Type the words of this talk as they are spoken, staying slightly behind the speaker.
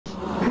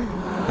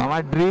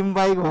আমার dream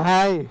bike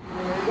ভাই।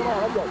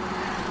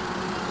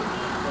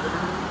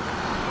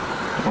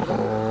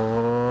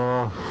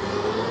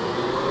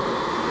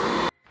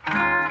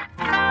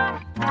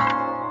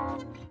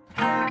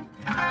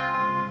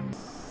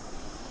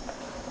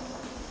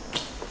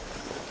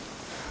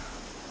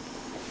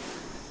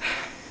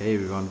 Hey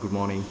everyone, good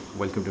morning,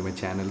 welcome to my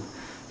channel.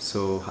 So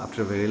after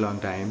a very long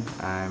time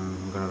I'm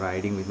gonna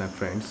riding with my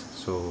friends,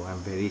 so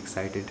I'm very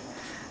excited.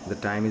 The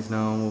time is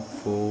now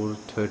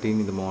 4:13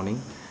 in the morning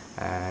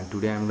and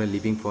today I'm gonna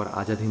leaving for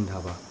Azad Hind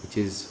Dhaba, which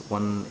is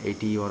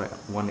 180 or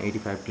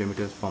 185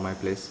 kilometers from my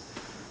place.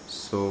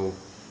 So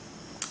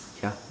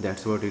yeah,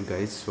 that's about it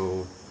guys. So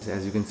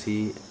as you can see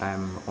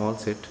I'm all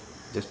set,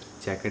 just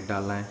jacket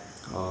डालना है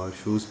और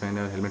shoes पहने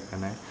और helmet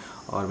पहनना है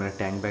और मेरा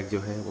tank bag जो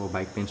है वो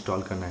बाइक पे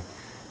इंस्टॉल करना है,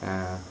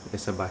 ये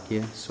सब बाकी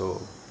है. सो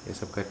ये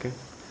सब करके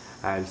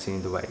I will see in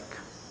the bike.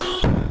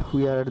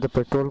 We are at the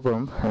petrol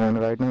pump and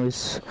right now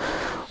is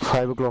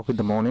 5 o'clock in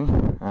the morning,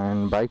 and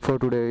bike for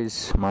today is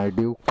my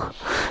Duke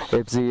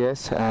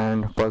FZS and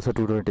Pulsar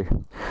 220,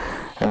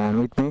 and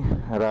with me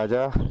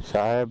Raja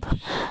Saheb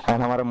and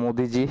हमारा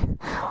मोदी जी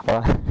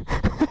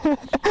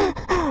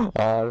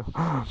और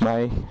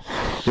my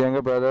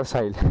younger brother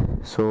Sahil.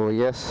 So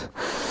yes,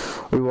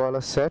 we all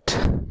are set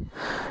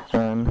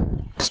and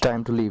it's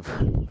time to leave.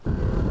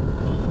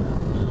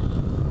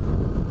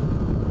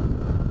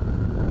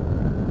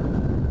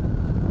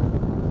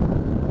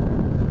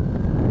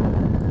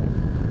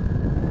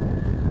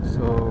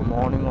 So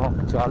morning walk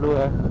चालू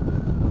है.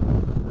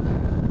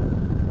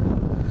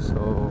 So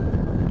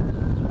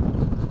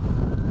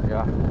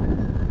yeah,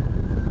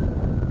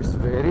 it's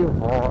very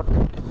hot.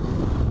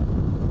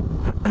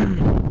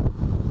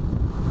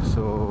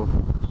 So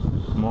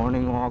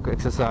morning walk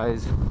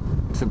exercise,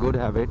 it's a good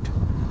habit,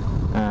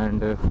 and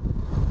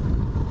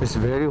it's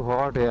very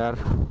hot here.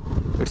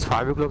 It's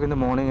 5 o'clock in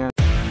the morning and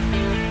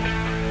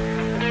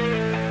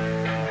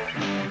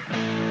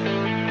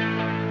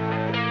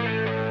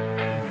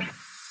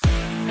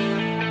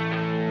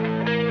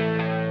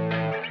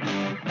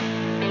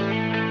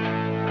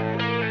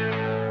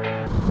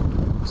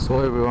so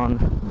everyone,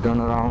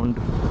 done around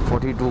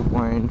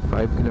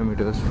 42.5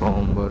 kilometers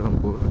from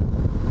Berhampore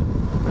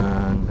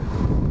and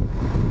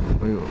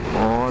we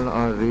all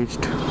are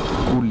reached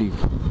Kuli.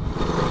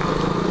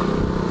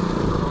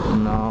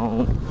 Now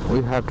we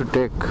have to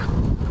take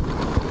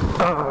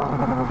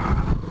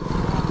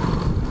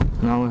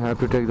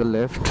the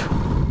left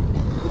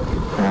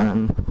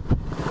and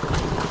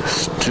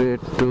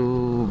straight to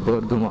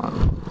Bardhaman.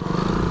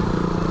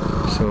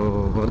 So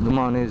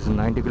Bardhaman is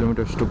 90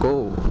 kilometers to go.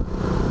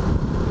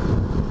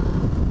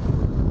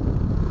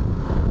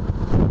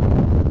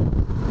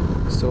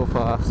 So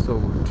far so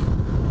good.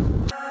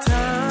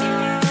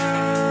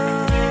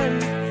 Time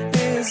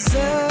is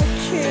a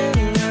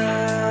killer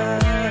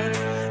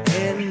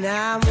and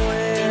I'm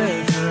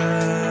with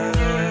her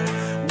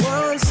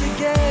once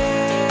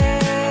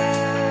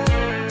again.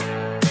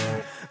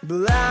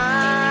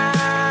 Blind,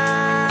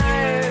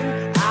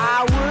 I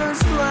was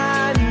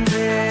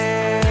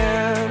blinded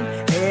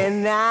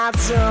and I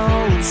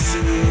don't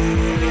see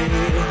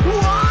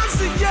once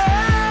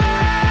again.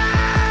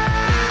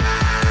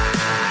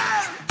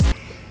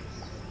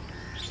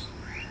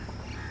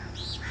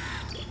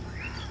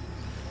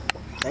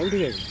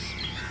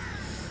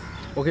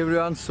 Okay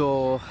everyone, so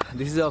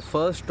this is our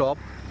first stop.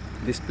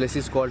 This place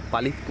is called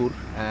Palitpur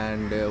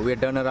and we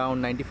are done around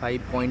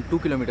 95.2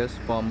 kilometers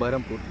from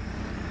Berhampore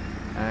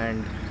and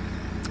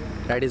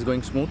ride is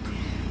going smooth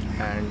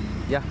and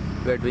yeah,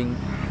 we are doing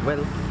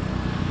well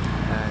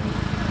and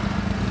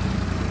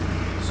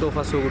so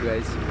far so good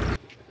guys.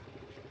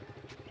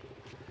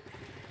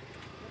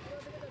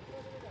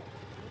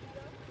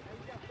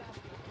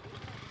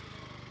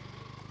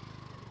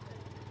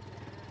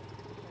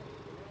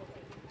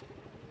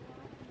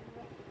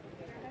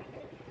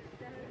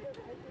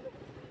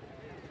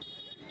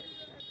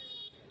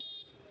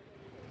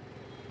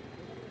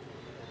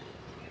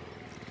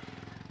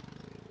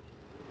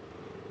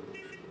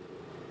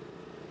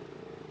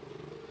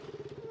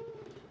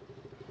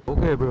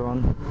 Okay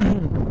everyone,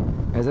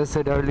 as I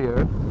said earlier,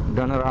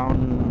 done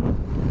around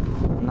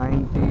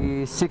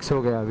 96 हो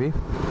गया अभी.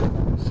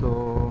 So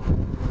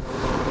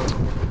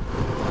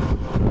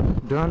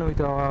done with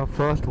our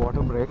first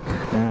water break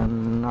and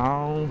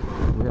now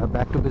we are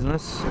back to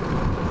business.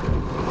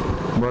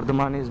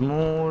 Bardhaman is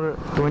more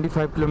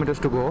 25 kilometers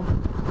to go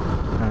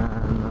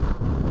and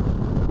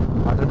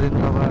other than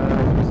our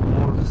is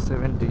more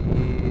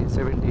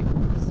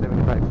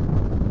 75.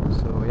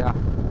 So yeah,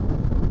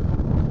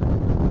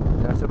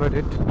 that's about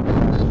it. And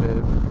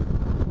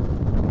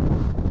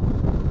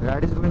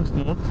ride is going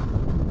smooth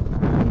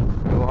and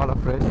you all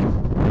are fresh.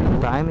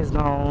 Time is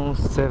now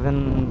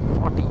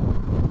 7:40.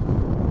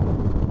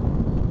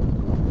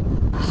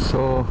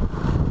 So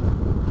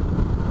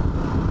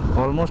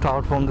almost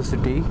out from the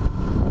city.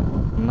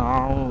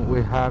 Now we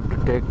have to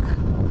take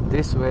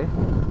this way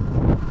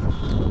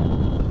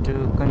to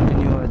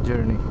continue our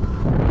journey.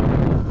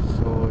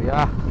 So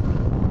yeah,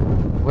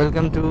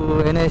 welcome to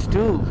NH2.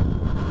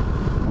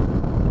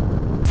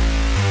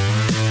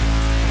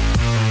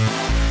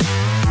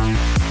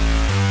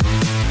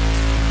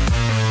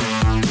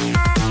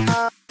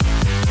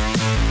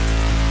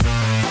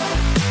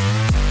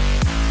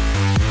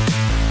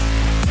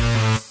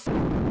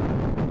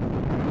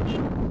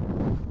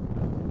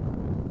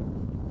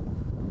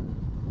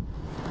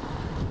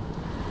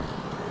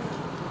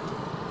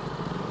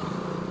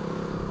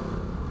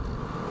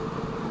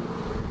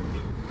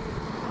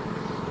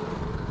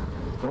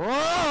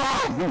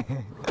 ও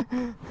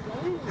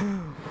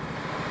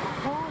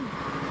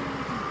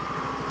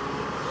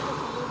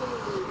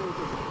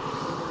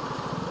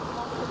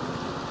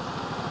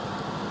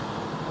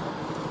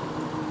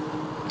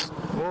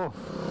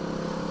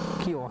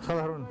কি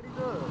অসাধারণ,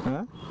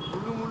 হ্যাঁ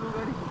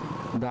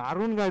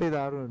দারুণ গাড়ি,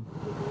 দারুণ।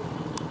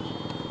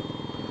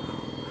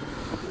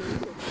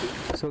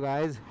 So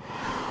guys,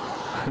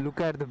 look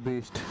at the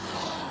beast.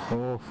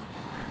 Oh,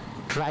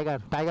 tiger.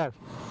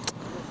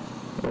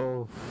 Oh,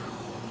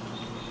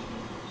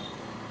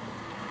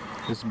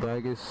 this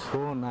bike is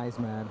so nice,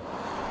 man.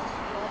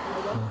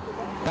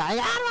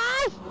 Tiger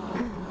bhai,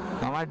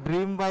 আমার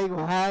dream bike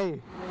bhai.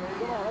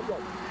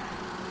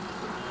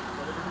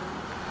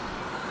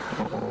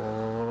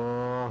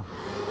 Oh.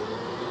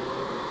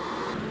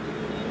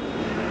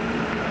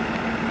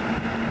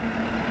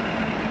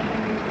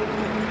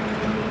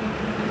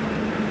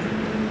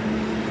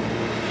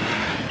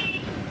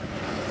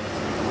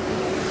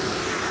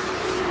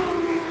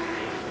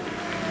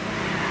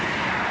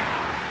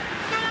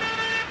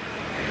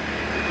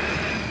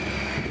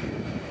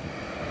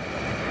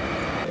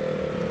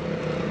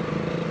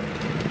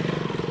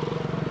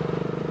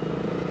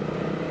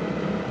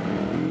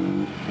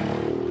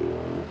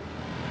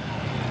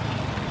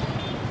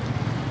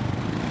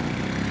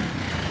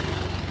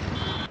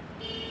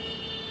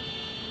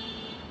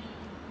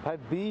 भाई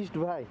beast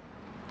भाई,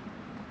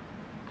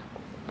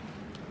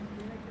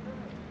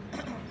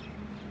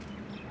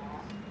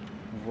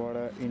 what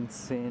an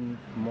insane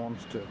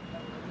monster.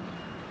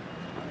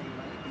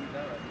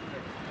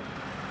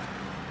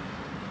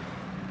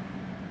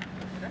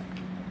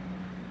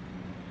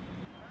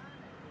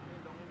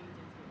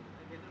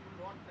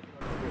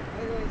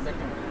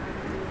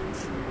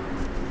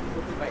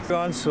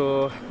 So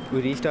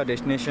we reached our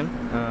destination.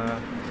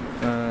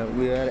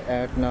 We are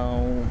at now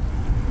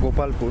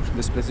Gopalpur.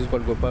 This place is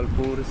called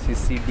Gopalpur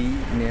CCD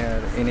near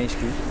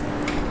NH2.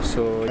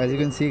 So as you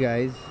can see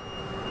guys,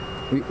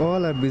 we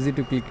all are busy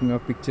to clicking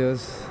our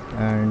pictures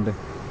and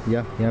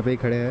yeah, यहाँ पे ही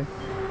खड़े हैं।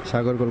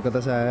 सागर कोलकाता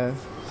से आया है,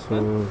 so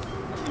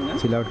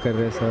chill out कर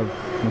रहे हैं, सब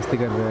मस्ती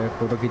कर रहे हैं,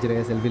 फ़ोटो खींच रहे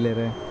हैं, सेल्फी ले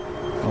रहे हैं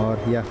और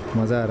या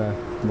मज़ा आ रहा है,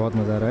 बहुत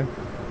मज़ा आ रहा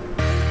है।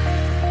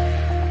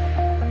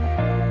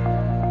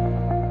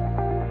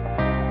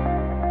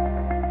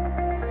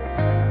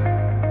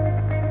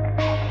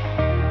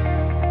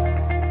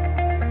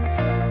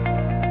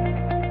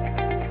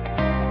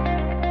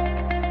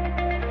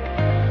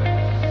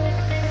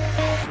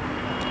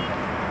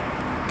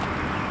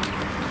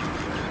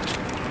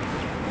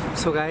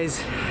 सो गाइज़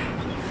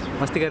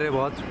मस्ती कर रहे हैं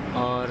बहुत,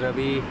 और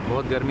अभी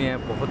बहुत गर्मी है,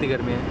 बहुत ही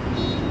गर्मी है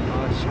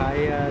और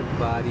शायद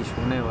बारिश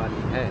होने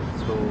वाली है।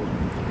 सो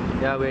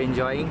या वी आर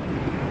एंजॉइंग।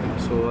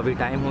 सो अभी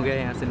टाइम हो गया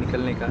है यहाँ से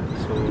निकलने का।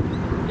 सो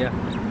या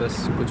बस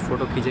कुछ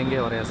फ़ोटो खींचेंगे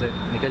और यहाँ से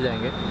निकल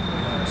जाएंगे।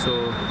 सो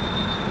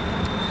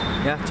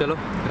या चलो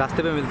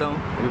रास्ते पे मिलता हूँ,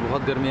 अभी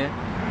बहुत गर्मी है।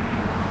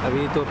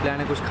 अभी तो प्लान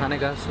है कुछ खाने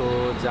का, सो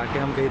जाके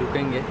हम कहीं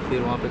रुकेंगे, फिर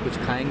वहाँ पे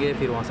कुछ खाएंगे,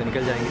 फिर वहाँ से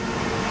निकल जाएंगे।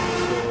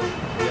 सो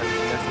या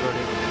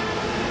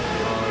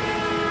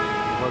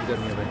बहुत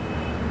गर्मी है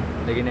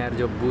भाई, लेकिन यार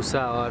जो बूसा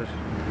और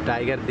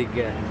टाइगर दिख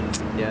गया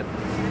है यार,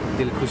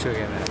 दिल खुश हो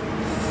गया मेरा।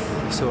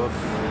 सो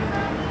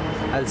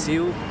I will see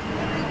you,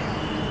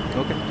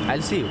 okay I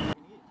will see you.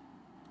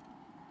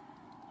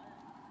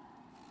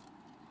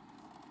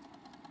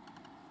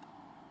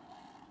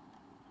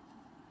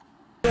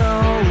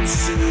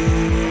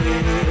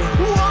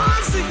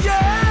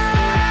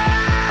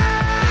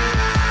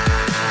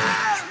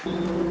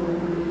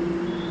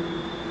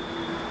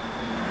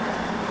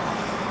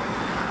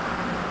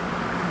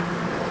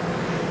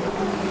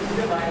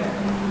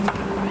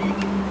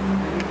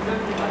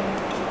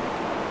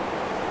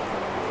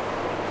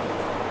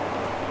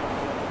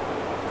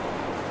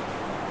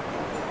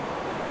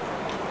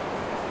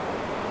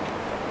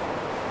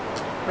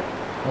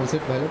 All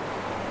set, pilot.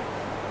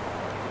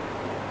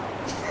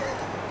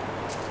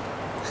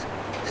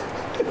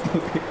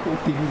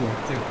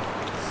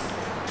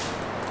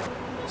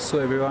 So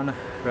everyone,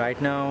 right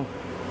now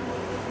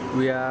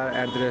we are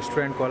at the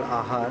restaurant called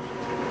Ahar,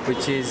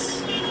 which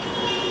is,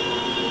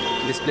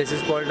 this place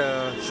is called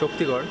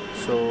Shoktigad.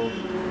 So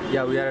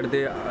yeah, we are at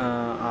the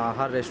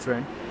Ahar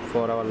restaurant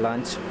for our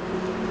lunch.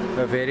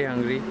 We are very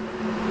hungry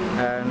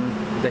and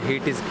the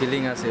heat is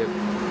killing us here.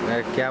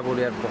 क्या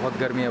बोलूं यार, बहुत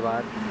गर्मी है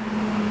बाहर।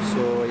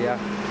 सो या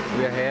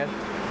we are here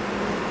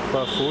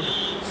for food.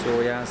 सो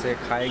यहाँ से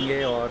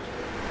खाएंगे और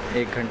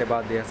 1 घंटे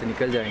बाद यहाँ से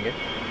निकल जाएंगे।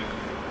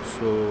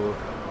 सो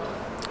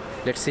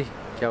लेट्स सी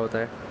क्या होता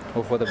है,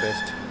 hope for the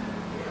best.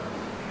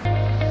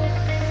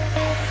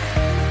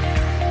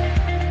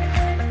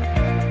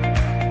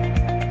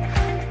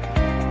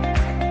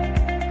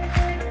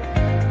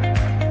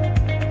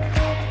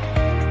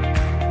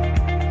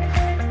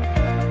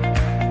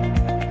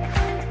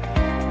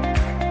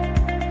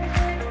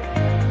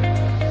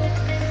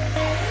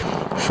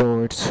 So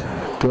it's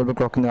 12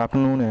 o'clock in the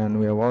afternoon and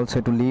we are all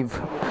set to leave.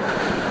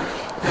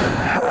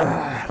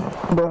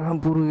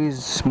 Berhampore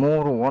is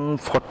more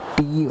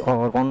 140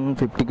 or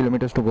 150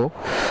 kilometers to go.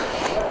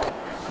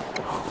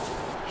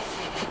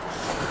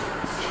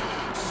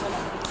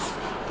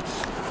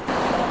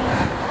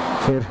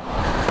 फिर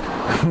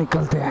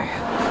निकलते हैं।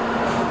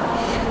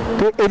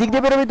 তো এদিক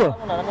দিয়ে বেরোবি তো?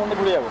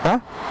 হ্যাঁ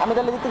আমি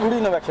তাহলে দিতে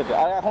ঘুরিয়ে নেব একসাথে,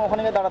 আর এখন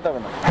ওখানে গিয়ে দাঁড়াতে হবে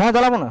না। হ্যাঁ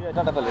দাঁড়াবো না,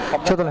 টাটা তাহলে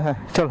চল হ্যাঁ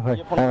চল ভাই,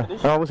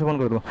 হ্যাঁ অবশ্যই फोन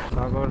कर दो।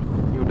 सागर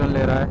यूटर्न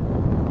ले रहा है,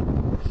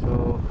 सो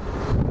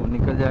वो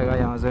निकल जाएगा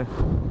यहाँ से।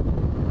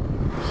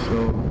 सो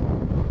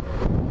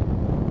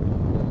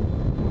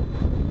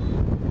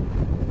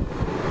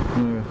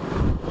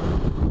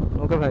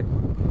ओके भाई,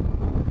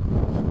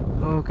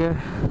 ओके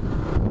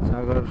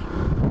सागर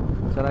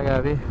चला गया।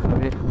 अभी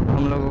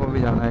हम लोगों को भी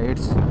जाना है।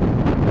 It's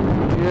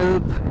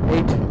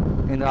 12:08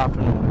 in the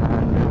afternoon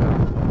and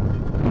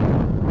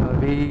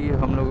अभी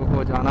हम लोगों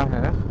को जाना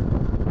है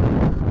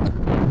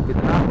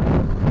कितना,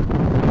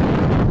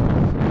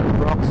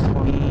 अप्रॉक्स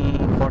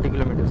 140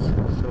 किलोमीटर्स।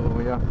 सो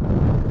या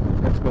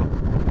लेट्स गो,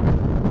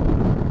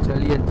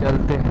 चलिए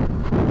चलते हैं।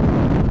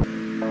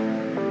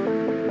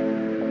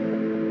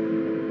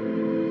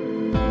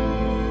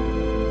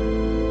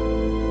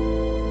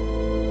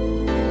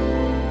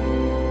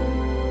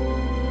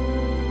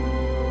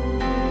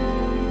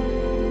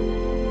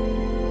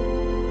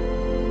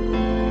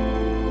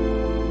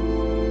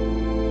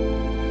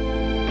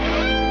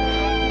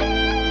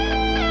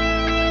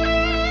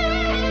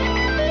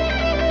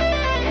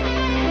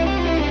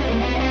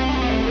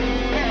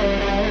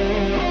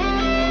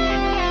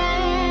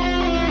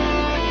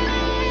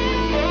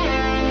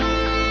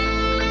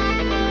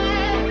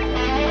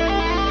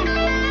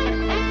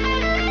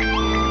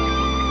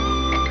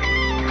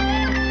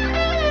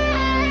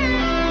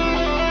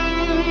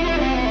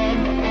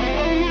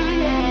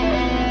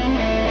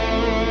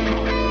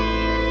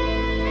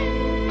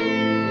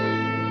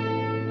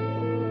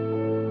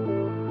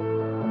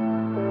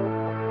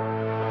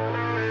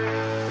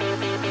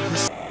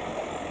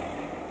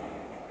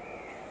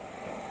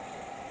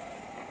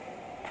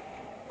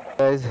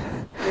 Guys,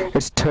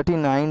 it's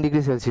 39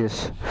 degree Celsius.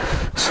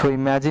 So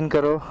imagine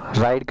करो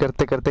राइड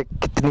करते करते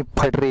कितनी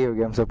फट रही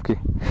होगी हम सबकी।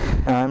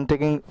 I am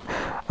taking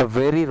a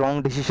very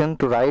wrong decision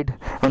to ride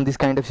on this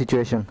kind of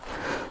situation.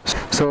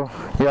 सो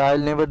या I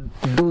will never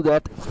do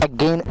that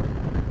again.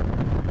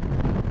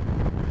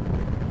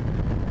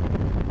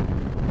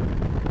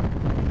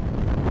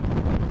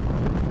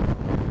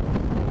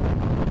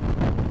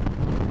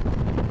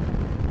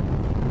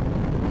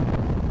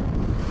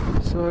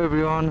 So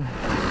everyone,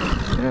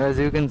 as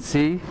you can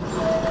see,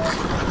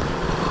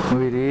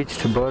 we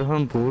reached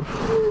Berhampore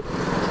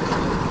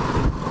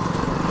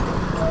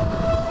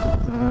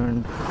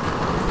and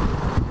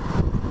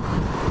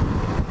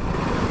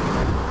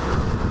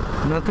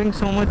nothing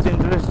so much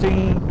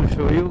interesting to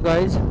show you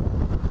guys.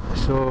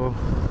 So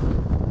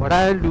what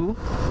I'll do,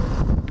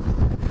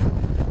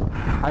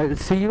 I'll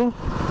see you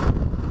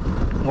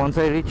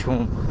once I reach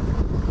home.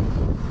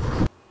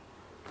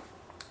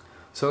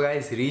 So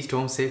guys, reached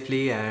home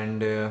safely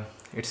and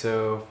it's a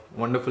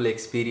wonderful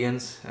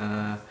experience.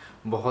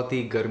 बहुत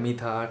ही गर्मी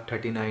था,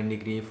 39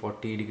 degree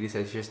 40 degree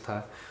Celsius था,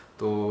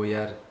 तो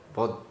यार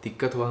बहुत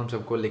दिक्कत हुआ हम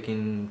सबको, लेकिन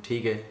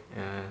ठीक है,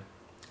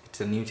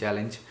 इट्स अ न्यू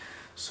चैलेंज।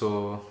 सो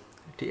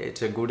ठीक है,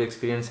 it's a good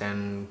experience and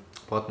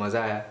बहुत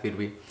मज़ा आया फिर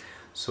भी।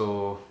 So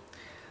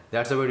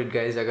that's about it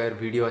guys. अगर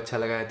वीडियो अच्छा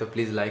लगा है तो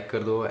प्लीज़ लाइक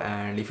कर दो,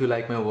 and if you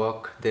like my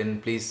work then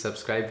please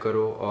subscribe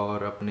करो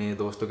और अपने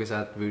दोस्तों के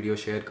साथ वीडियो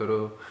शेयर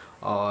करो,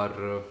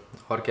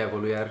 और क्या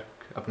बोलूँ यार,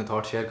 अपने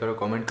थॉट शेयर करो,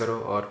 कमेंट करो,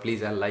 और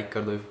प्लीज़ यार लाइक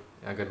कर दो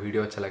अगर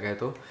वीडियो अच्छा लगा है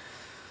तो।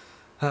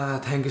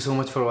 Thank you so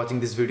much for watching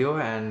this video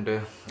and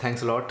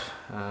thanks a lot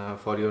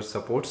for your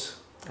supports,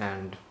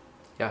 and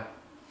या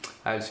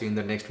I will see in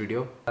the next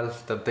video.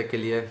 तब तक के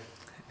लिए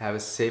have a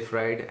safe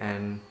ride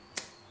and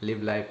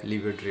live life,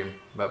 live your dream.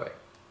 Bye bye.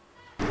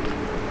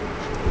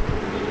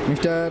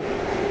 Mr.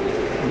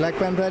 Black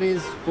Panther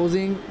is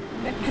posing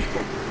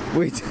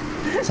with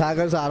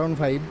Sagar's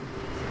R15.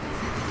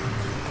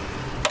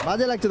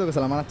 বাজে লাগছে তোকে,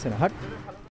 সালা মানাচ্ছে না, হাট।